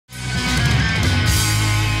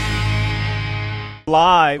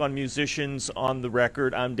Live on Musicians on the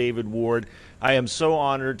Record. I'm David Ward. I am so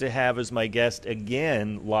honored to have as my guest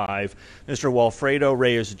again live Mr. Walfredo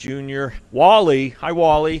Reyes Jr. Wally. Hi,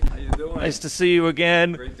 Wally. How you doing? Nice to see you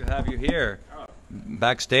again. Great to have you here.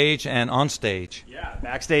 Backstage and on stage. Yeah,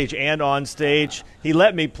 backstage and on stage. He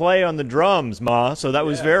let me play on the drums, Ma, so that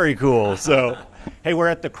was very cool. So, hey, we're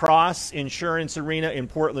at the Cross Insurance Arena in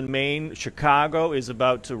Portland, Maine. Chicago is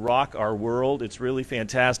about to rock our world. It's really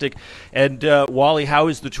fantastic. And Wally, how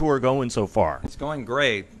is the tour going so far? It's going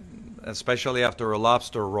great, especially after a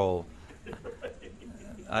lobster roll.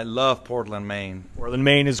 I love Portland, Maine. Portland,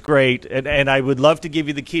 Maine is great, and I would love to give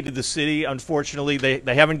you the key to the city. Unfortunately,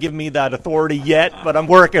 they haven't given me that authority yet, but I'm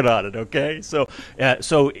working on it, okay? So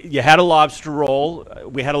so you had a lobster roll.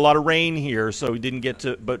 We had a lot of rain here, so we didn't get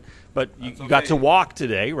to, but you got to walk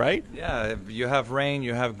today, right? Yeah, if you have rain,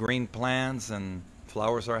 you have green plants, and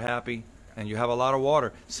flowers are happy, and you have a lot of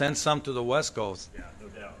water. Send some to the West Coast. Yeah, no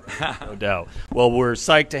doubt. Right? No doubt. Well, we're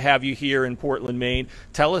psyched to have you here in Portland, Maine.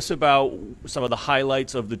 Tell us about some of the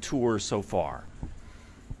highlights of the tour so far.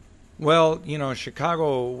 Well, you know,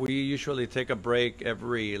 Chicago, we usually take a break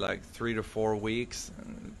every like 3 to 4 weeks,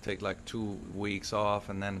 take like 2 weeks off,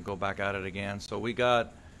 and then go back at it again. So we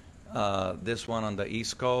got this one on the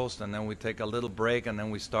East Coast, and then we take a little break, and then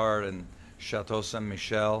we start in Chateau Saint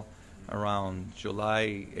Michel around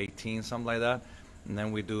July 18, something like that. And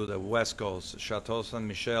then we do the West Coast, Chateau Saint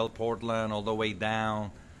Michel, Portland, all the way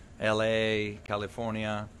down, LA,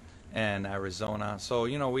 California, and Arizona. So,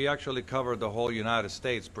 you know, we actually covered the whole United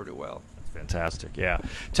States pretty well. Fantastic, yeah.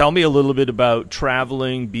 Tell me a little bit about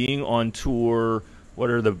traveling, being on tour.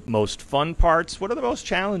 What are the most fun parts? What are the most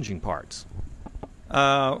challenging parts?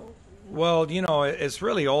 Well, you know, it's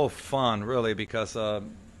really all fun, really, because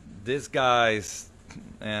these guys,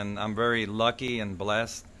 and I'm very lucky and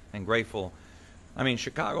blessed and grateful. I mean,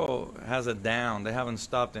 Chicago has it down. They haven't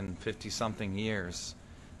stopped in 50-something years.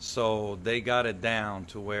 So they got it down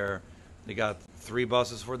to where they got 3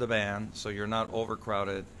 buses for the band, so you're not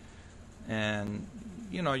overcrowded. And,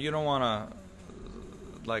 you know, you don't want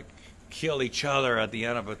to, like, kill each other at the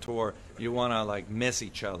end of a tour. You want to, like, miss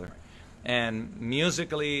each other. And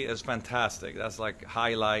musically is fantastic. That's, like,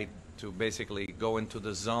 highlight to basically go into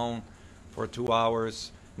the zone for 2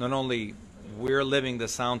 hours. Not only we're living the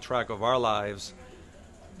soundtrack of our lives,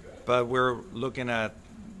 but we're looking at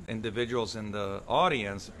individuals in the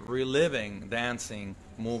audience reliving, dancing,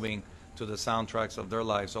 moving to the soundtracks of their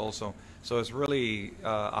lives also. So it's really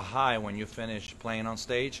a high when you finish playing on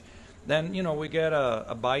stage. Then, you know, we get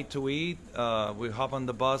a bite to eat. We hop on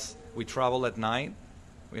the bus. We travel at night.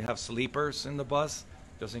 We have sleepers in the bus,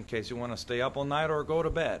 just in case you want to stay up all night or go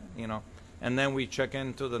to bed, you know. And then we check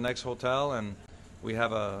into the next hotel, and we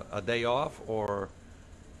have a day off or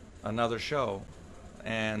another show.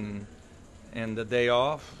 And the day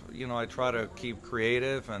off, you know, I try to keep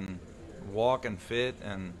creative and walk and fit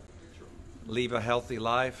and live a healthy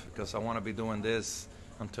life, because I want to be doing this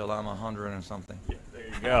until I'm 100 and something. Yeah, there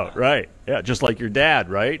you go. Right. Yeah, just like your dad,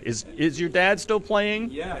 right? Is your dad still playing?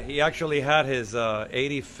 Yeah, he actually had his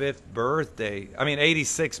 85th birthday, I mean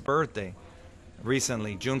 86th birthday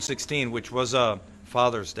recently, June 16, which was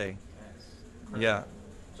Father's Day. Yeah.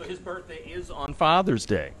 So his birthday is on Father's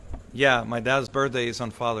Day. Yeah, my dad's birthday is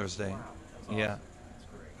on Father's Day. Wow. Awesome. Yeah.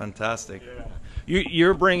 Fantastic. Yeah.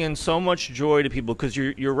 You're bringing so much joy to people, because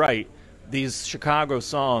you're right. These Chicago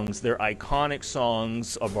songs, they're iconic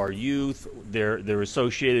songs of our youth. They're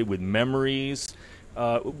associated with memories.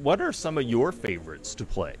 What are some of your favorites to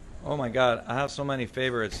play? Oh my God, I have so many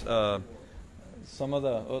favorites. Some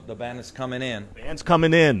of the band is coming in. The band's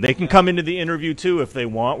coming in. They can come into the interview too if they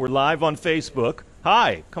want. We're live on Facebook.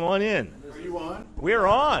 Hi, come on in. Are you on? We're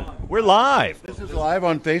on. We're live. This is live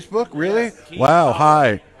on Facebook? Really? Yes. Wow,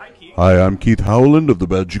 hi. Hi, Keith. Hi, I'm Keith Howland of the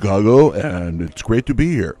Band Chicago, and it's great to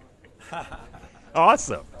be here.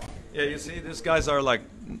 Awesome. Yeah, you see, these guys are like,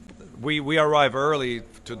 we arrive early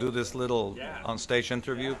to do this little on-stage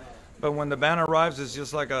interview, but when the band arrives, it's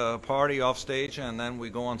just like a party off stage, and then we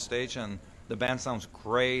go on stage, and the band sounds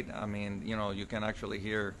great. I mean, you know, you can actually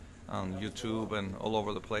hear on YouTube and all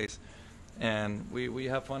over the place, and we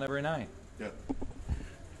have fun every night. Yeah.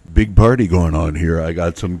 Big party going on here. I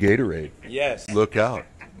got some Gatorade. Yes. Look out.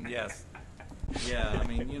 Yes. Yeah, I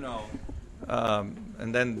mean, you know,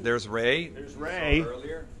 and then there's Ray. There's Ray.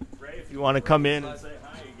 Earlier. Ray, if you want to come in and say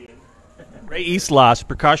hi again. Ray Eastloss,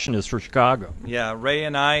 percussionist for Chicago. Yeah, Ray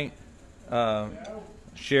and I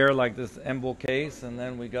share like this envelope case, and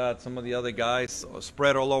then we got some of the other guys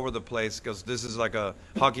spread all over the place, because this is like a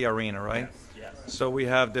hockey arena, right? Yes. So we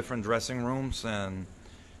have different dressing rooms, and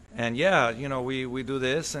yeah, you know, we do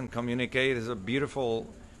this and communicate. It's a beautiful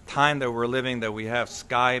time that we're living, that we have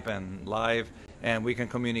Skype and live, and we can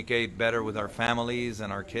communicate better with our families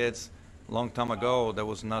and our kids. Long time ago, there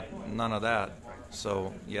was none of that.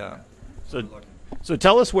 So yeah. So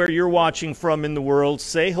tell us where you're watching from in the world.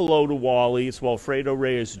 Say hello to Wally. It's Walfredo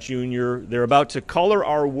Reyes Jr. They're about to color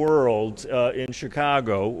our world in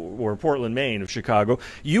Chicago, or Portland, Maine of Chicago.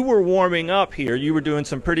 You were warming up here. You were doing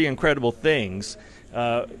some pretty incredible things.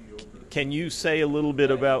 Can you say a little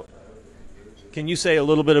bit about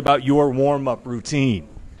your warm-up routine?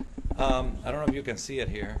 I don't know if you can see it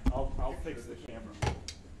here. I'll fix the camera.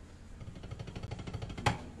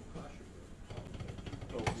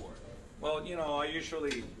 Well, you know, I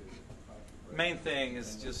usually, main thing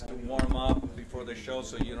is just to warm up before the show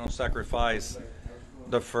so you don't sacrifice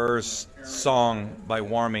the first song by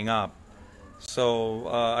warming up. So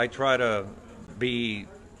I try to be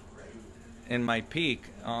in my peak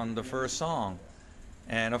on the first song.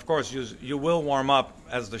 And of course, you will warm up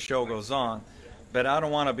as the show goes on, but I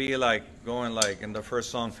don't want to be like going like in the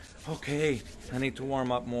first song, okay, I need to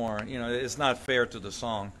warm up more. You know, it's not fair to the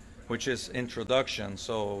song, which is introduction,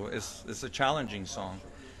 so it's a challenging song.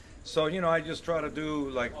 So, you know, I just try to do,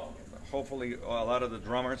 like, hopefully a lot of the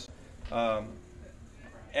drummers.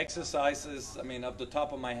 Exercises, I mean, off the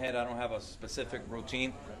top of my head, I don't have a specific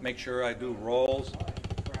routine. Make sure I do rolls.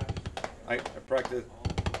 I practice.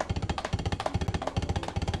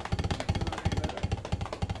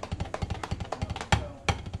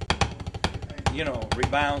 You know,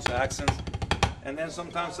 rebounds, accents. And then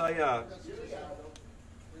sometimes I,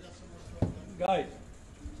 guys.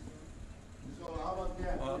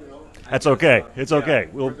 That's okay. It's okay.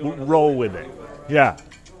 We'll roll with it. Yeah.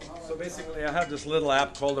 So basically, I have this little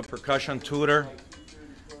app called the Percussion Tutor,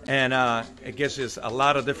 and it gives us a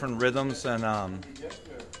lot of different rhythms and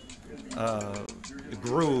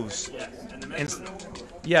grooves.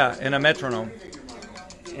 In a metronome.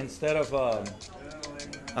 Instead of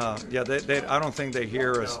I don't think they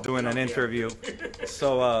hear us doing an interview.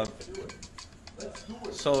 So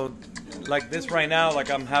like this right now, like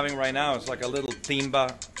I'm having right now, it's like a little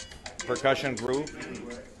timba percussion groove.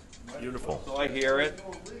 Beautiful. So I hear it.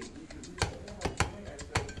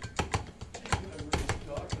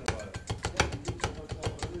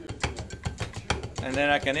 And then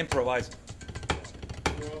I can improvise.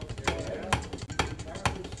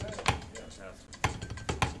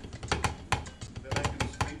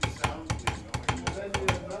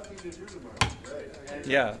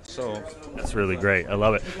 Yeah, so that's really great. I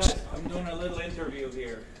love it. I'm doing a little interview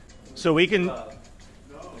here. So we've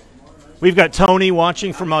got Tony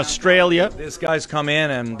watching from Australia. These guys come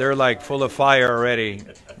in and they're like full of fire already.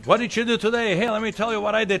 What did you do today? Hey, let me tell you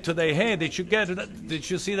what I did today. Hey, did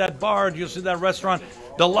you see that bar? Did you see that restaurant?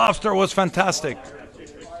 The lobster was fantastic.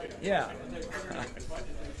 Yeah.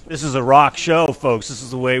 This is a rock show, folks. This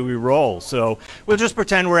is the way we roll. So we'll just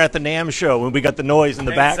pretend we're at the NAMM show and we got the noise in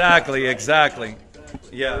the back. Exactly.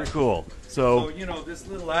 Yeah. Very cool. So you know, this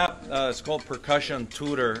little app is called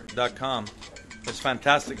percussiontutor.com. It's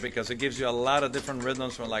fantastic because it gives you a lot of different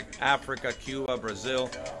rhythms from like Africa, Cuba, Brazil,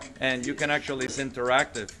 and you can actually, it's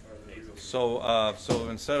interactive. So so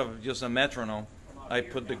instead of just a metronome, I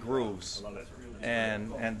put the grooves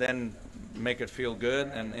and then make it feel good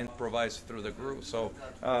and improvise through the groove. So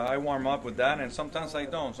I warm up with that, and sometimes I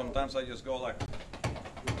don't. Sometimes I just go like,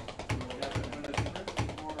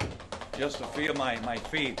 just to feel my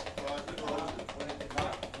feet.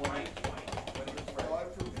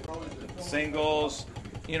 Singles,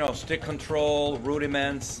 you know, stick control,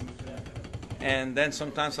 rudiments, and then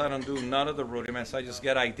sometimes I don't do none of the rudiments. I just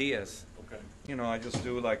get ideas. Okay. You know, I just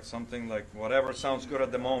do like something like whatever sounds good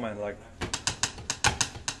at the moment, like.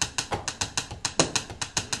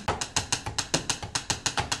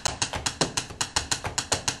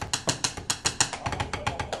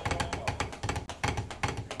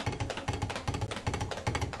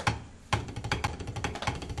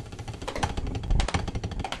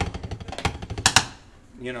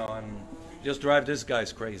 You know, and just drive this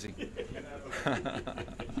guy's crazy.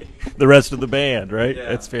 The rest of the band, right? Yeah.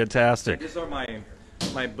 That's fantastic. These are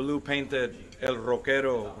my blue painted El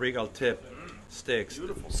Rockero Regal tip sticks.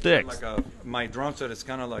 Beautiful sticks. Like my drum set is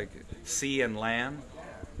kind of like sea and land,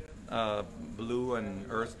 blue and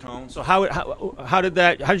earth tones. So how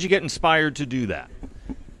did you get inspired to do that?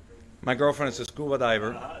 My girlfriend is a scuba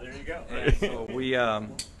diver. There you go. And so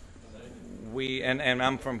and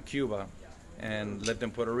I'm from Cuba and lived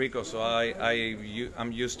in Puerto Rico, so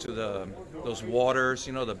I'm used to those waters,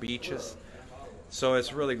 you know, the beaches. So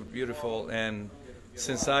it's really beautiful, and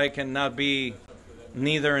since I cannot be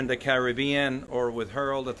neither in the Caribbean or with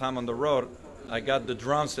her all the time on the road, I got the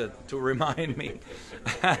drum set to remind me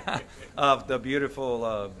of the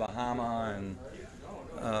beautiful Bahama and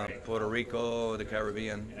Puerto Rico, the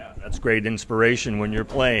Caribbean. Yeah, that's great inspiration when you're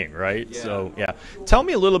playing, right? Yeah. So, yeah. Tell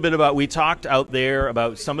me a little bit about, we talked out there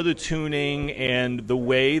about some of the tuning and the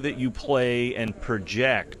way that you play and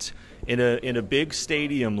project in a big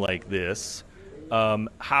stadium like this.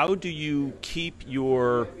 How do you keep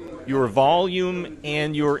your volume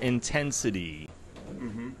and your intensity?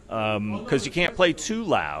 Because you can't play too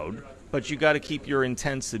loud, but you got to keep your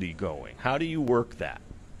intensity going. How do you work that?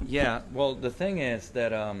 Yeah, well, the thing is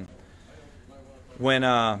that when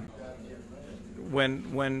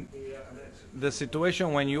the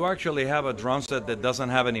situation when you actually have a drum set that doesn't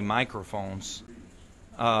have any microphones,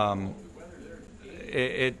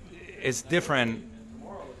 it's different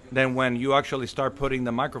than when you actually start putting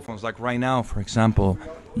the microphones. Like right now, for example,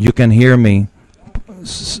 you can hear me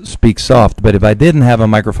speak soft, but if I didn't have a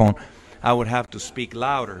microphone, I would have to speak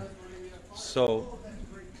louder. So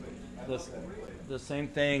the same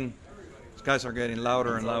thing. These guys are getting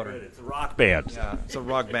louder and louder. It's a rock band. Yeah, it's a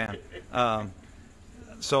rock band.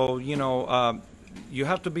 So you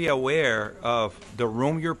have to be aware of the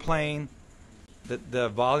room you're playing, the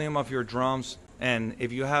volume of your drums, and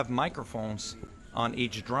if you have microphones on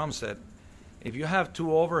each drum set. If you have two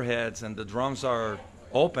overheads and the drums are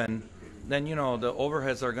open, then the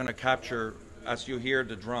overheads are going to capture as you hear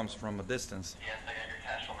the drums from a distance.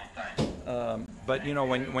 But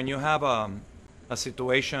when you have a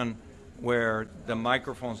situation where the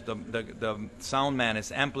microphones, the sound man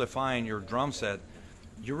is amplifying your drum set,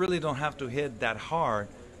 you really don't have to hit that hard,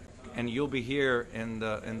 and you'll be here in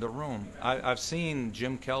the room. I've seen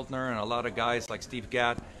Jim Keltner and a lot of guys like Steve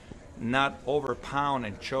Gadd not overpound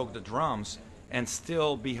and choke the drums and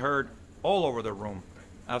still be heard all over the room.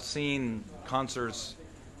 I've seen concerts,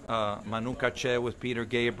 Manu Katché with Peter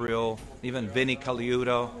Gabriel, even Vinnie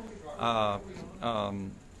Colaiuta,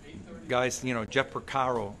 guys, Jeff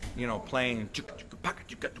Porcaro, playing,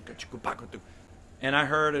 and I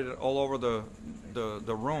heard it all over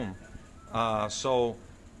the room. So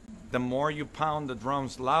the more you pound the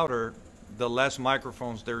drums louder, the less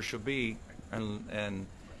microphones there should be, and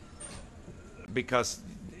because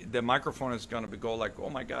the microphone is going to go like, oh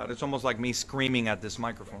my God, it's almost like me screaming at this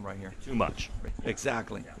microphone right here. Too much.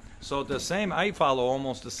 Exactly. So I follow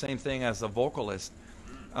almost the same thing as a vocalist.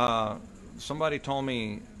 Somebody told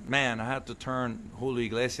me, man, I had to turn Julio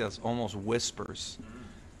Iglesias almost whispers,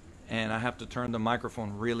 and I have to turn the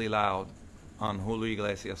microphone really loud on Julio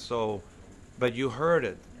Iglesias. So, but you heard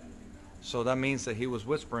it, so that means that he was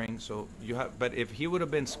whispering. So but if he would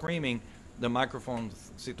have been screaming, the microphone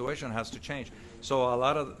situation has to change. So a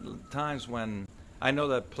lot of times when I know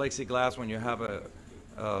that plexiglass, when you have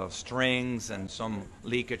strings and some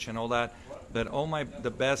leakage and all that, but my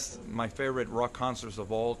favorite rock concerts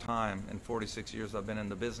of all time in 46 years I've been in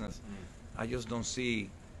the business, I just don't see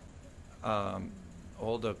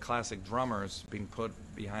all the classic drummers being put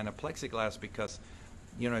behind a plexiglass, because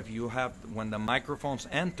when the microphones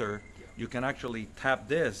enter, you can actually tap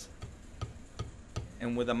this,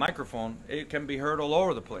 and with a microphone it can be heard all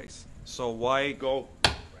over the place. So why go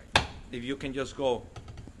if you can just go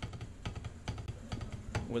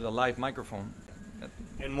with a live microphone?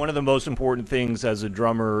 And one of the most important things as a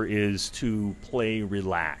drummer is to play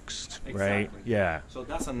relaxed, right? Exactly. Yeah. So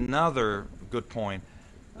that's another good point.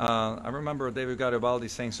 I remember David Garibaldi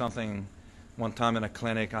saying something one time in a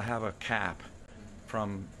clinic. I have a cap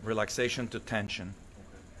from relaxation to tension.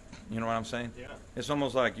 You know what I'm saying? Yeah. It's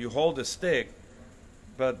almost like you hold the stick,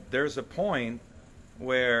 but there's a point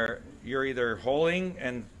where you're either holding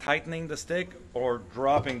and tightening the stick or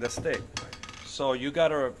dropping the stick. So you got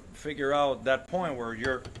to figure out that point where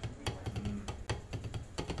you're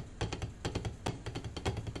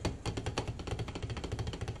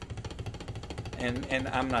and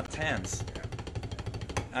I'm not tense.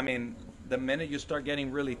 I mean, the minute you start getting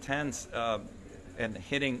really tense and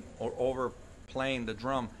hitting or overplaying the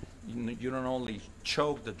drum, you don't only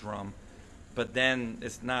choke the drum, but then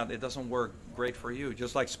it doesn't work great for you.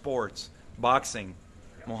 Just like sports, boxing,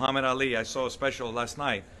 Muhammad Ali, I saw a special last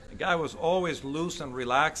night. The guy was always loose and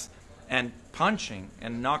relaxed and punching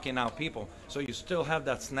and knocking out people. So you still have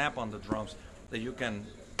that snap on the drums that you can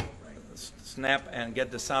snap and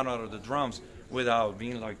get the sound out of the drums without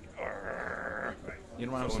being like, you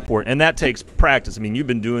know what I'm saying? Important. And that takes practice. I mean, you've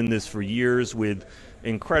been doing this for years with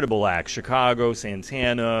incredible acts. Chicago,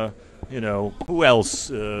 Santana, who else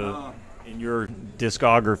in your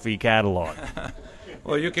discography catalog?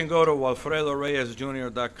 Well, you can go to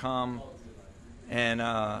WalfredoReyesJr.com, and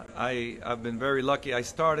I've been very lucky. I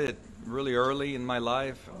started really early in my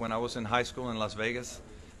life when I was in high school in Las Vegas,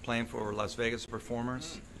 playing for Las Vegas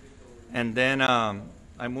performers. And then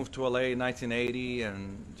I moved to LA in 1980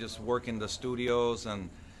 and just working the studios and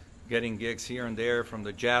getting gigs here and there from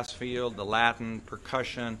the jazz field, the Latin,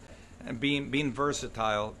 percussion, and being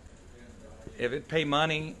versatile. If it paid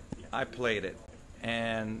money, I played it.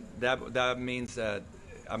 And that means that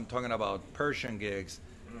I'm talking about Persian gigs,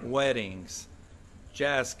 weddings,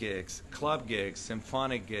 jazz gigs, club gigs,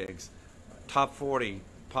 symphonic gigs, top 40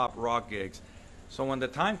 pop rock gigs. So when the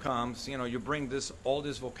time comes, you know, you bring all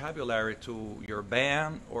this vocabulary to your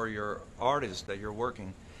band or your artist that you're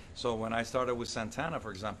working. So when I started with Santana,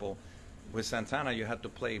 for example, with Santana you had to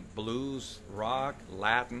play blues, rock,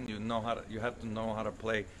 Latin. You had to know how to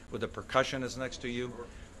play with the percussionist next to you.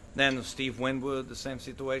 Then Steve Winwood, the same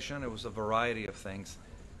situation. It was a variety of things.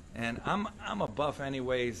 And I'm a buff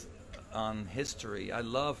anyways on history. I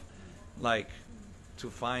love like to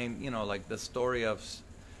find, you know, like the story of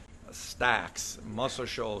Stax, Muscle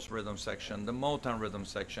Shoals rhythm section, the Motown rhythm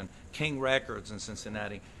section, King Records in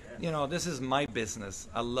Cincinnati. You know, this is my business.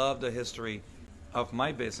 I love the history of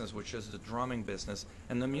my business, which is the drumming business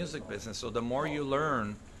and the music business. So the more you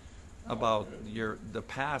learn about the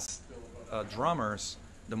past drummers,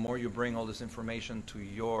 the more you bring all this information to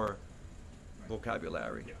your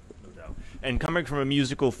vocabulary. Yeah, no doubt. And coming from a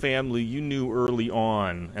musical family, you knew early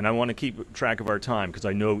on, and I want to keep track of our time because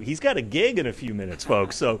I know he's got a gig in a few minutes,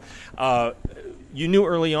 folks. So you knew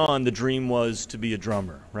early on the dream was to be a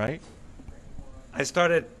drummer, right? I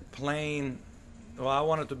started playing, well, I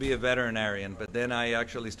wanted to be a veterinarian, but then I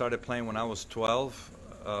actually started playing when I was 12,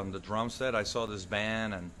 the drum set. I saw this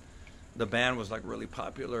band, and the band was like really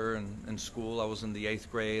popular in school. I was in the 8th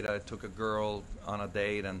grade. I took a girl on a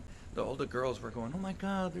date, and all the girls were going, "Oh my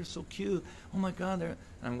God, they're so cute. Oh my God, they're."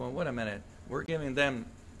 And I'm going, "Wait a minute. We're giving them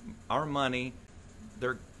our money.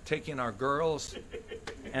 They're taking our girls,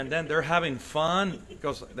 and then they're having fun."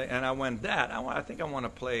 And I went, "Dad, I think I want to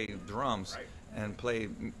play drums and play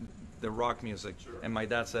the rock music." And my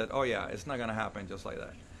dad said, "Oh yeah, it's not going to happen just like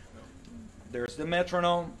that. There's the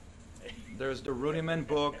metronome. There's the rudiment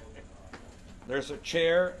book. There's a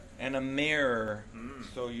chair and a mirror,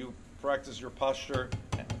 so you practice your posture,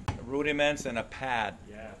 rudiments, and a pad."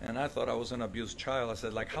 Yeah. And I thought I was an abused child. I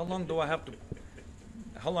said, like, how long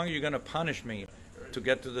are you going to punish me to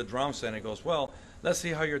get to the drum set? And he goes, "Well, let's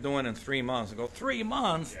see how you're doing in 3 months." I go, 3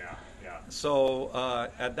 months? Yeah, yeah. So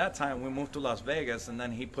at that time, we moved to Las Vegas, and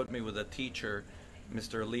then he put me with a teacher,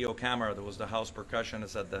 Mr. Leo Camara, that was the house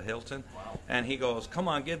percussionist at the Hilton. Wow. And he goes, "Come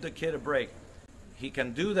on, give the kid a break. He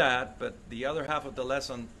can do that, but the other half of the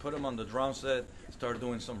lesson, put him on the drum set, start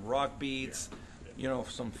doing some rock beats, you know,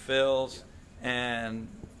 some fills." And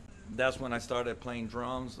that's when I started playing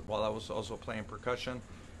drums while I was also playing percussion.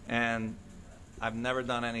 And I've never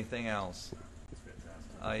done anything else.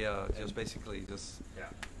 I just basically just...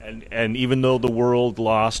 Yeah. And even though the world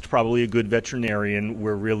lost probably a good veterinarian,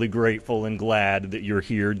 we're really grateful and glad that you're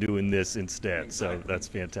here doing this instead. Exactly. So that's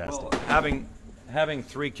fantastic. Well, having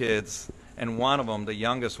 3 kids, and one of them, the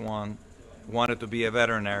youngest one, wanted to be a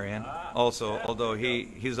veterinarian also, although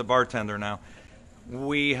he's a bartender now.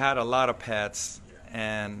 We had a lot of pets,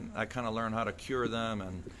 and I kind of learned how to cure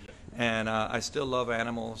them, and I still love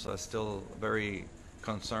animals. I'm still very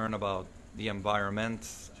concerned about the environment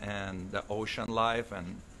and the ocean life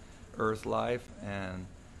and earth life, and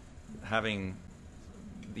having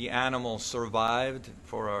the animals survived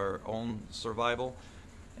for our own survival.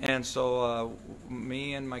 And so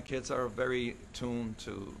me and my kids are very tuned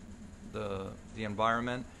to the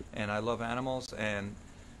environment, and I love animals,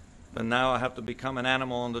 but now I have to become an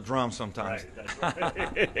animal on the drum sometimes. Right, that's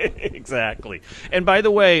right. Exactly. And by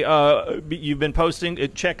the way, you've been posting,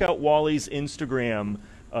 check out Wally's Instagram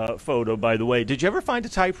photo, by the way. Did you ever find a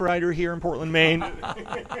typewriter here in Portland, Maine?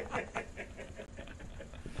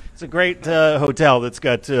 It's a great hotel that's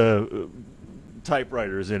got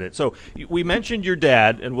typewriters in it. So we mentioned your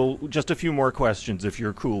dad, and we'll just a few more questions if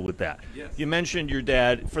you're cool with that. Yes. You mentioned your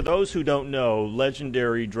dad. For those who don't know,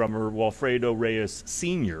 legendary drummer Walfredo Reyes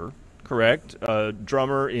Sr., correct?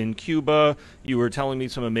 Drummer in Cuba. You were telling me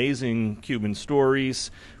some amazing Cuban stories.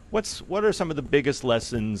 What are some of the biggest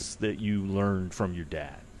lessons that you learned from your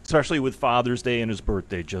dad, especially with Father's Day and his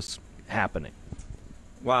birthday just happening?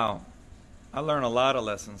 Wow. I learned a lot of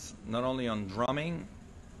lessons, not only on drumming,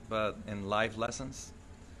 but in life lessons.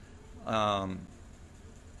 You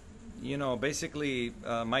know, basically,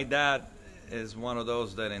 my dad is one of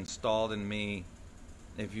those that installed in me,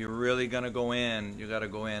 if you're really going to go in, you got to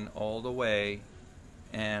go in all the way,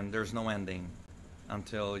 and there's no ending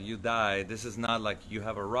until you die. This is not like you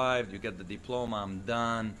have arrived, you get the diploma, I'm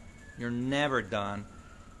done. You're never done.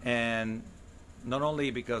 And not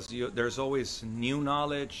only because there's always new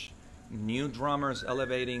knowledge, new drummers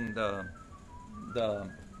elevating the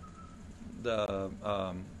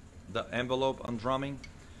envelope on drumming.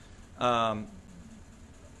 I'm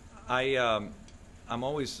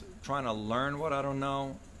always trying to learn what I don't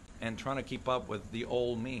know and trying to keep up with the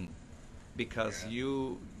old me, because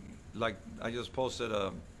like I just posted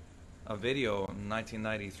a video in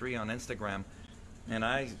 1993 on Instagram, and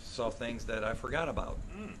I saw things that I forgot about.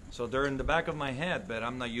 So they're in the back of my head, but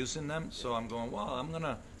I'm not using them. So I'm going, well, I'm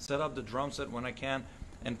gonna set up the drum set when I can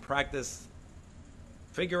and practice,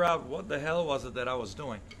 figure out what the hell was it that I was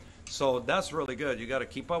doing. So that's really good. You got to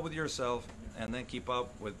keep up with yourself and then keep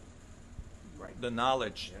up with the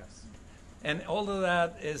knowledge. Yes. And all of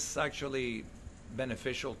that is actually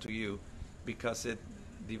beneficial to you because it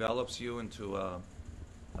develops you into a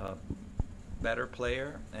better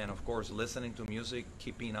player, and of course listening to music,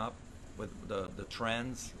 keeping up with the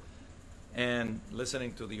trends, and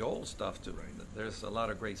listening to the old stuff too. There's a lot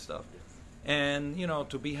of great stuff. And you know,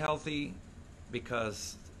 to be healthy,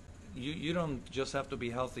 because you don't just have to be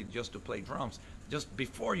healthy just to play drums. Just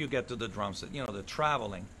before you get to the drums, you know, the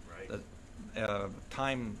traveling, the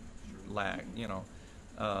time lag, you know,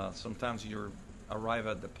 sometimes you arrive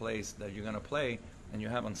at the place that you're going to play and you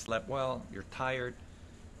haven't slept well, you're tired,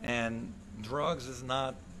 and drugs is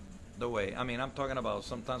not the way. I mean, I'm talking about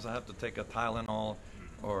sometimes I have to take a Tylenol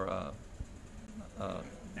or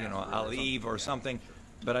you know, Aleve or something,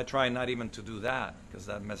 but I try not even to do that because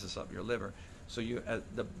that messes up your liver. So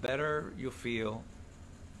the better you feel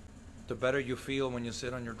when you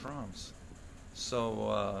sit on your drums.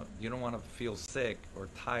 So you don't want to feel sick or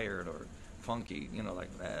tired or funky, you know,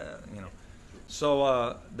 like that, you know.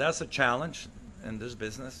 So that's a challenge in this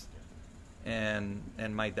business, and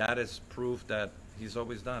my dad has proved that he's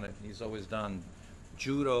always done it. He's always done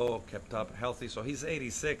judo, kept up healthy. So he's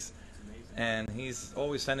 86, and he's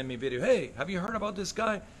always sending me video. Hey, have you heard about this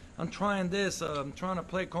guy? I'm trying this. I'm trying to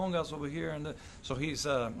play congas over here, and so he's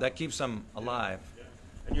that keeps him alive.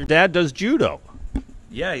 And your dad does judo.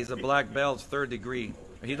 Yeah, he's a black belt, 3rd degree.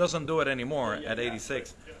 He doesn't do it anymore at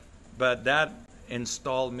 86, but that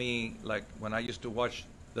installed me, like when I used to watch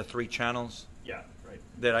the 3 channels. Yeah, right.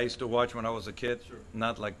 That I used to watch when I was a kid,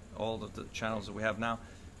 not like all of the channels that we have now.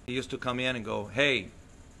 He used to come in and go, hey,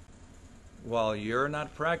 while you're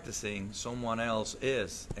not practicing, someone else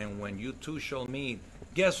is, and when you two shall meet,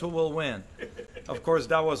 guess who will win? Of course,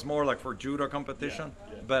 that was more like for judo competition,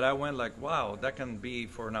 but I went like, wow, that can be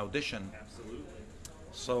for an audition. Absolutely.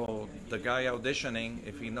 So the guy auditioning,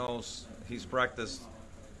 if he knows he's practiced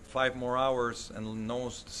 5 more hours and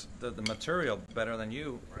knows the material better than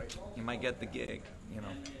you, he might get the gig, you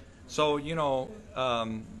know. So, you know,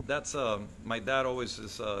 that's my dad always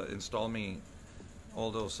installed me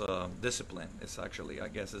all those discipline. It's actually, I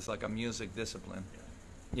guess it's like a music discipline.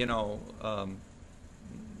 You know,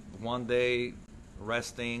 one day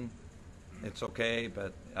resting, it's okay,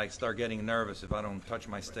 but I start getting nervous if I don't touch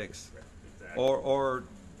my sticks. Or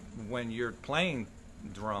when you're playing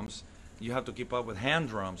drums, you have to keep up with hand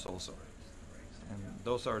drums also. And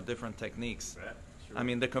those are different techniques. I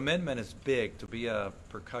mean, the commitment is big to be a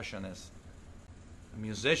percussionist. A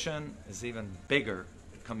musician is even bigger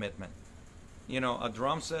commitment. You know, a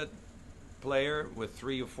drum set player with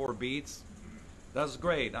 3 or 4 beats, that's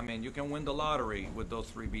great. I mean, you can win the lottery with those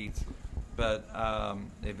 3 beats. But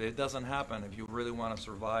if it doesn't happen, if you really want to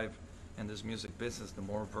survive in this music business, the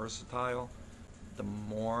more versatile, the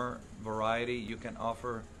more variety you can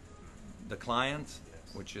offer the client,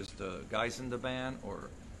 which is the guys in the band or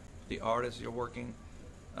the artists you're working,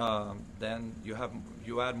 then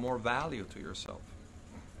you add more value to yourself.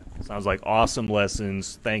 Sounds like awesome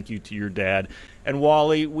lessons. Thank you to your dad. And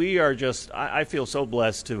Wally, we are just, I feel so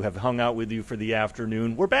blessed to have hung out with you for the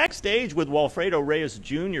afternoon. We're backstage with Walfredo Reyes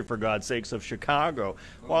Jr., for God's sakes, of Chicago.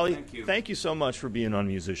 Well, Wally, thank you so much for being on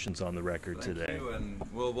Musicians on the Record today. Thank you, and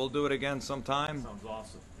we'll do it again sometime. Sounds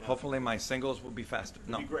awesome. Yeah. Hopefully my singles will be faster.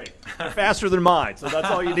 No. Be great. They're faster than mine, so that's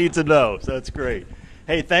all you need to know. So that's great.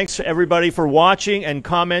 Hey, thanks everybody for watching and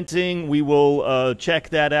commenting. We will check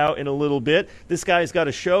that out in a little bit. This guy's got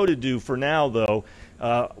a show to do for now, though.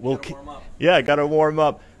 Gotta warm up. Yeah, got to warm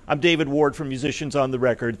up. I'm David Ward from Musicians on the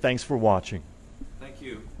Record. Thanks for watching.